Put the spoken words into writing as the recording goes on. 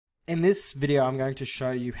In this video, I'm going to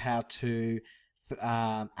show you how to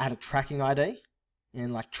add a tracking ID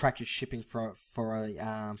and like track your shipping for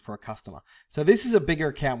a customer. So this is a bigger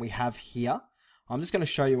account we have here. I'm just going to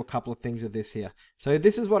show you a couple of things with this here. So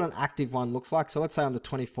this is what an active one looks like. So let's say on the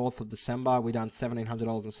 24th of December, we done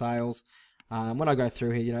 $1,700 in sales. When I go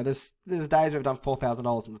through here, you know, there's days we've done $4,000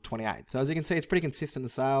 on the 28th. So as you can see, it's pretty consistent in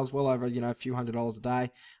sales, well over, you know, a few $100s a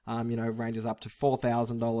day. You know, ranges up to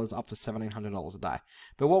 $4,000 up to $1,700 a day.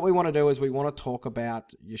 But what we want to do is we want to talk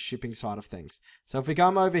about your shipping side of things. So if we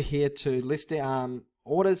come over here to list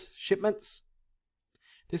orders, shipments,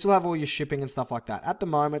 this will have all your shipping and stuff like that. At the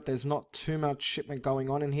moment, there's not too much shipment going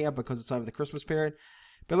on in here because it's over the Christmas period.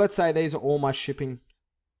 But let's say these are all my shipping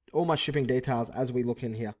details as we look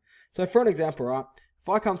in here. So for an example, right, if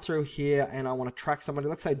I come through here and I want to track somebody,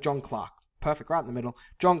 let's say John Clark, perfect, right in the middle.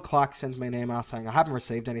 John Clark sends me an email saying, I haven't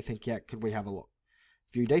received anything yet, could we have a look?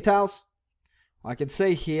 View details. I can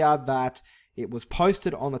see here that it was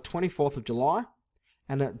posted on the 24th of July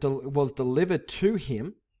and it was delivered to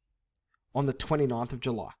him on the 29th of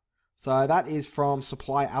July. So that is from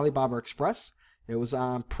Supply Alibaba Express. It was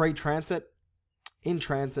pre-transit, in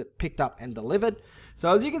transit, picked up and delivered.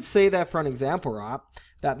 So as you can see there for an example, right,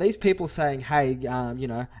 that these people saying, hey, you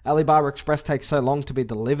know, Alibaba Express takes so long to be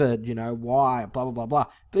delivered, you know, why, blah, blah, blah, blah.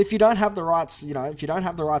 But if you don't have the rights, you know, if you don't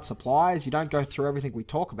have the right suppliers, you don't go through everything we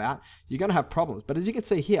talk about, you're going to have problems. But as you can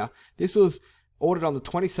see here, this was ordered on the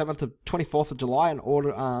 24th of July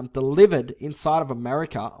and delivered inside of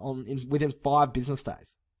America within 5 business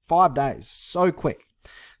days. 5 days, so quick.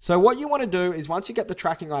 So what you want to do is once you get the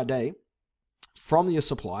tracking ID from your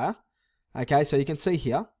supplier, okay, so you can see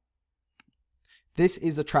here, this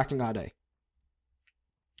is the tracking ID.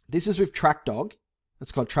 This is with TrackDog.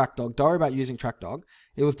 It's called TrackDog. Don't worry about using TrackDog.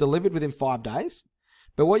 It was delivered within 5 days.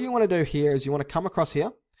 But what you want to do here is you want to come across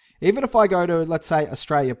here. Even if I go to, let's say,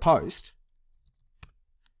 Australia Post,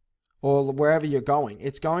 or wherever you're going,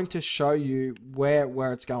 it's going to show you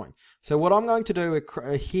where it's going. So what I'm going to do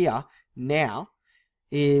here now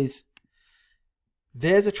is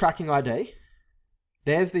there's a tracking ID.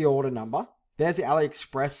 There's the order number. There's the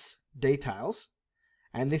AliExpress details.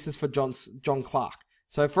 And this is for John Clark.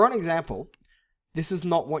 So for an example, this is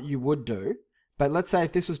not what you would do. But let's say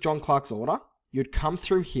if this was John Clark's order, you'd come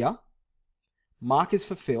through here, mark as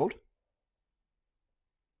fulfilled,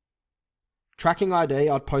 tracking ID,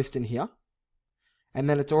 I'd post in here. And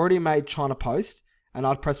then it's already made China Post, and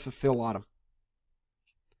I'd press fulfill item.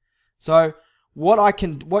 So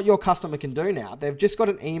what your customer can do now, they've just got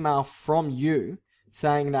an email from you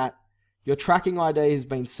saying that your tracking ID has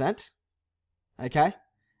been sent, okay?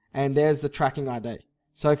 And there's the tracking ID.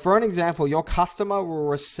 So for an example, your customer will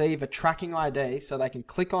receive a tracking ID so they can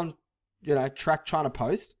click on, you know, track China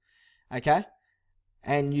Post, okay?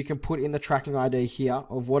 And you can put in the tracking ID here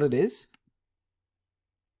of what it is.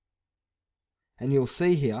 And you'll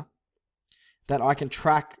see here that I can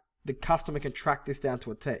track, the customer can track this down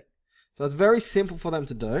to a T. So it's very simple for them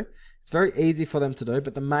to do. It's very easy for them to do,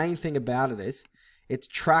 but the main thing about it is it's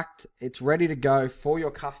tracked, it's ready to go for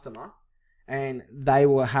your customer, and they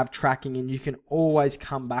will have tracking, and you can always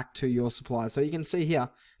come back to your supplier. So you can see here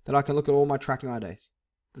that I can look at all my tracking IDs.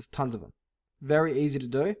 There's tons of them. Very easy to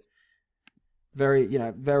do. Very, you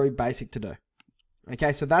know, very basic to do.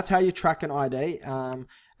 Okay, so that's how you track an ID and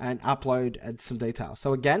upload some details.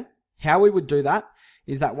 So again, how we would do that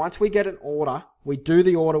is that once we get an order, we do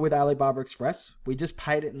the order with Alibaba Express. We just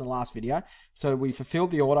paid it in the last video. So we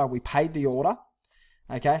fulfilled the order, we paid the order.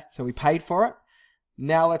 Okay, so we paid for it.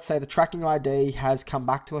 Now let's say the tracking ID has come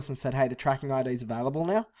back to us and said, hey, the tracking ID is available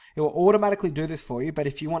now. It will automatically do this for you, but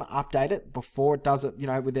if you want to update it before it does it, you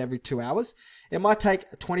know, with every 2 hours, it might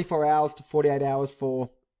take 24 hours to 48 hours to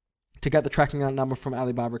get the tracking number from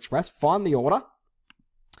Alibaba Express. Find the order.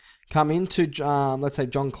 Come into, let's say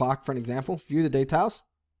John Clark for an example. View the details.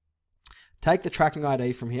 Take the tracking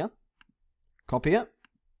ID from here. Copy it.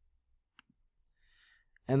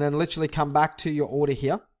 And then literally come back to your order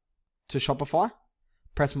here to Shopify.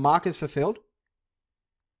 Press mark as fulfilled.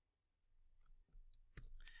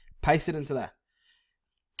 Paste it into there.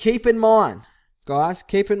 Keep in mind, guys,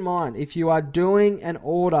 keep in mind, if you are doing an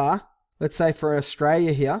order, let's say for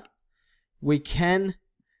Australia here, we can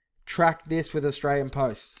track this with Australian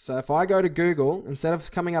Post. So if I go to Google, instead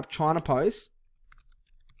of coming up China Post,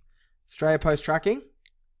 Australia Post tracking,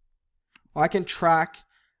 I can track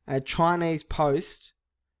a Chinese post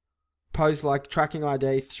like tracking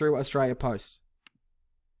ID through Australia Post.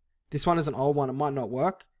 This one is an old one. It might not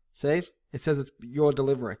work. See? It says it's your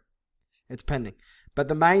delivery. It's pending. But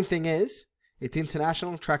the main thing is, it's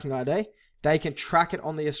international tracking ID. They can track it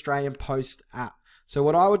on the Australian Post app. So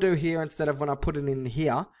what I would do here, instead of when I put it in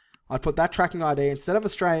here, I'd put that tracking ID instead of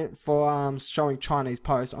Australia for showing Chinese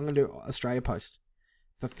post. I'm going to do Australia post.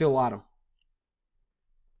 Fulfill item.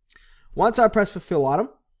 Once I press fulfill item,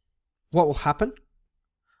 what will happen?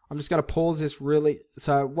 I'm just going to pause this really.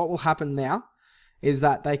 So what will happen now is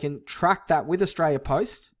that they can track that with Australia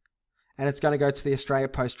Post, and it's going to go to the Australia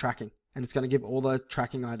Post tracking, and it's going to give all the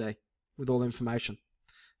tracking ID with all the information,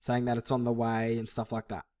 saying that it's on the way and stuff like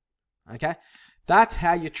that. Okay, that's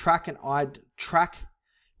how you track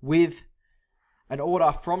with an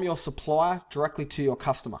order from your supplier directly to your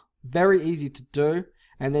customer. Very easy to do,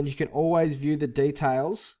 and then you can always view the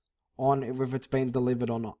details on if it's been delivered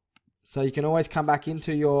or not. So you can always come back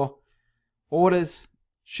into your orders,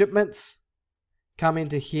 shipments, come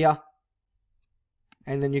into here,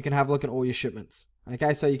 and then you can have a look at all your shipments.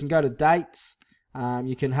 Okay, so you can go to dates,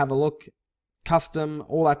 you can have a look, custom,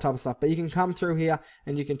 all that type of stuff. But you can come through here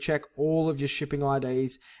and you can check all of your shipping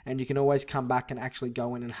IDs, and you can always come back and actually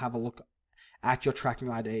go in and have a look at your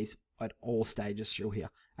tracking IDs at all stages through here.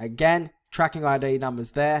 Again, tracking ID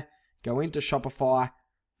numbers there. Go into Shopify,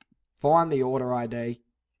 find the order ID,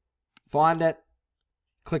 find it,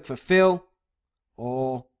 click fulfill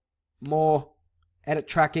or more, edit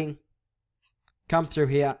tracking, come through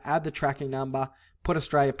here, add the tracking number, put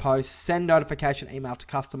Australia Post, send notification email to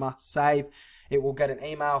customer, save. It will get an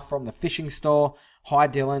email from the phishing store. Hi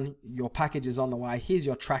Dylan, your package is on the way. Here's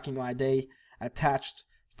your tracking ID attached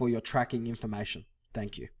for your tracking information.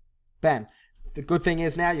 Thank you. Bam. The good thing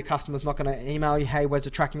is now your customer's not going to email you, hey, where's the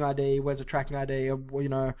tracking ID? Where's the tracking ID? Or, you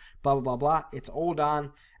know, blah, blah, blah, blah. It's all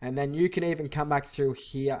done. And then you can even come back through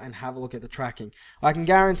here and have a look at the tracking. I can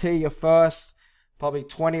guarantee your first probably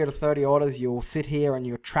 20 or 30 orders, you'll sit here and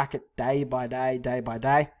you'll track it day by day, day by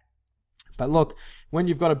day. But look, when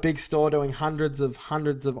you've got a big store doing hundreds of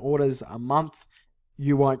orders a month,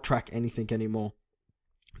 you won't track anything anymore.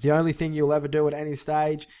 The only thing you'll ever do at any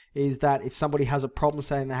stage is that if somebody has a problem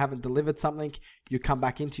saying they haven't delivered something, you come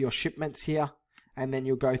back into your shipments here, and then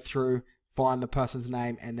you'll go through, find the person's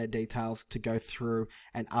name and their details to go through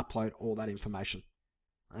and upload all that information.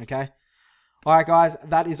 Okay? Alright guys,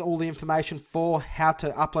 that is all the information for how to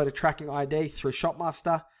upload a tracking ID through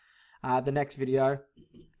ShopMaster. The next video,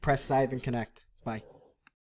 press save and connect. Bye.